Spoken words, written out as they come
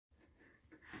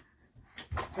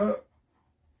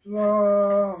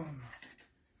You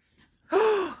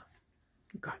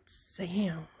got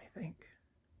Sam, I think.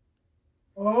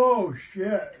 Oh,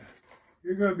 shit.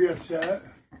 You're going to be upset.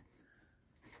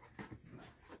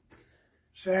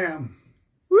 Sam.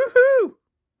 Woohoo!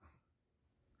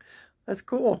 That's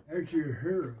cool. That's your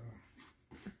hero.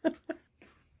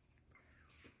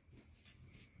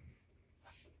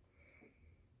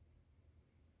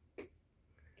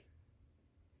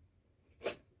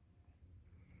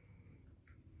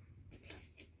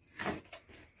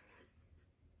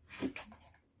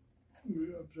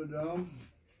 Upside down.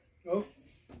 Oh,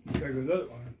 there goes that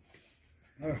one.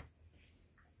 Oh.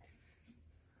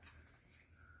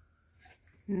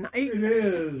 Night. It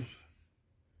is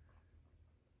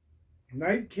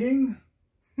Night King.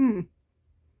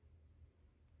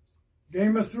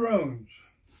 Game of Thrones.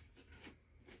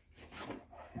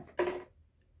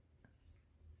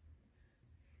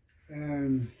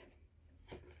 And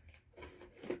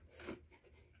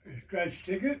a scratch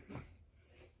ticket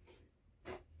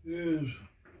is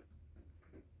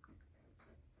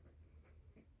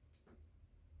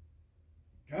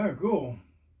kind of cool.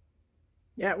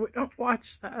 Yeah, we don't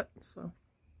watch that, so.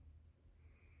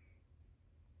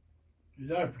 Is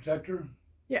that a protector?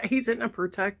 Yeah, he's in a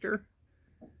protector.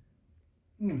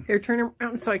 Here, turn him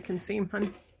around so I can see him,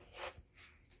 honey.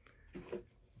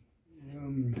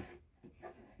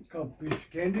 Couple piece of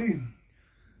candy.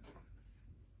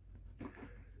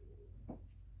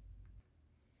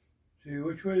 See,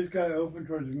 which way is got to open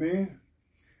towards me?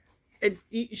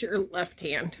 Use your left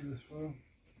hand This way.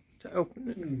 to open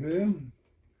it. Okay.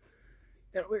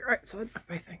 That'll be right side up,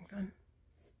 I think, then.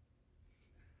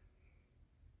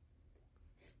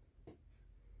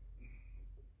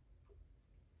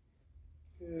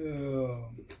 Yeah.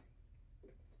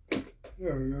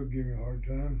 There we go, give me a hard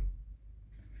time.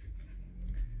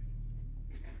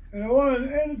 And a 1,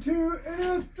 and a 2, and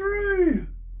a 3!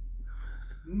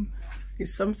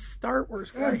 He's some Star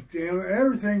Wars guy. God damn it,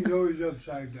 everything's always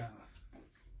upside down.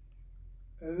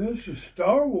 And this is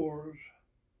Star Wars.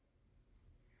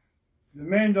 The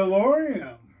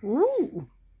Mandalorian. Ooh.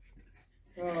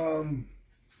 I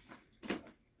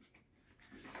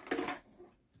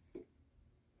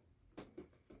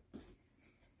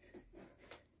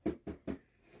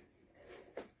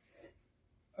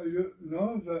don't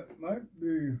know if that might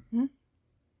be.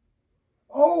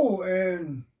 Oh,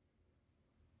 and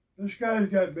this guy's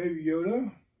got Baby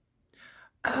Yoda.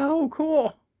 Oh,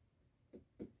 cool.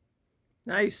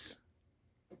 Nice.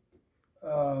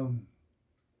 I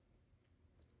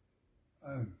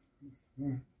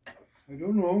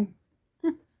don't know.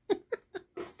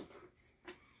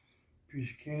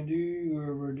 Piece of candy,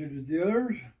 wherever I did with the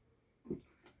others.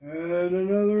 And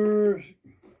another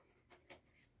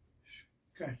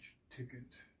scratch ticket.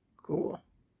 Cool.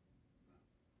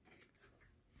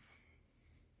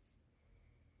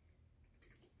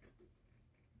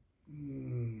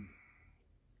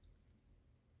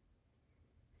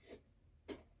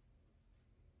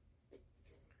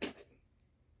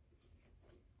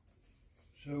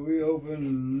 So we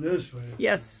open this way.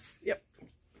 Yes. Yep.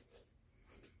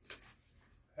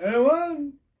 And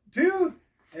 1, 2,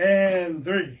 and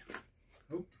 3.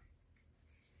 Oh.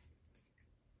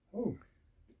 Oh.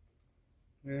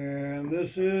 And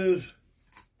this is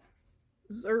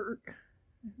Zerg.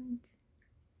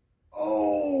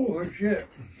 oh shit.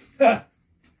 The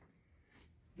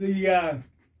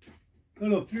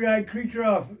little 3-eyed creature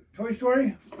off Toy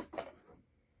Story.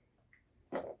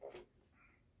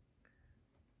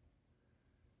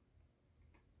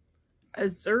 A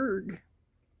Zerg.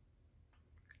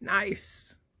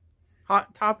 Nice.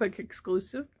 Hot Topic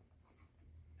exclusive.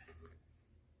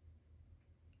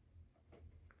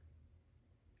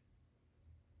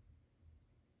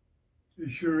 It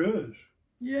sure is.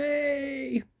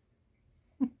 Yay!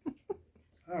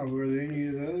 Oh, were there any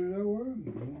of the others that were? I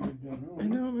don't know. I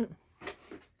don't know.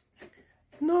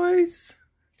 Nice.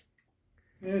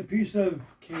 And a piece of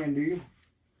candy.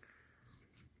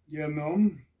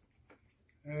 Yum.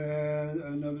 And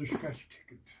another scratch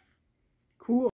ticket. Cool.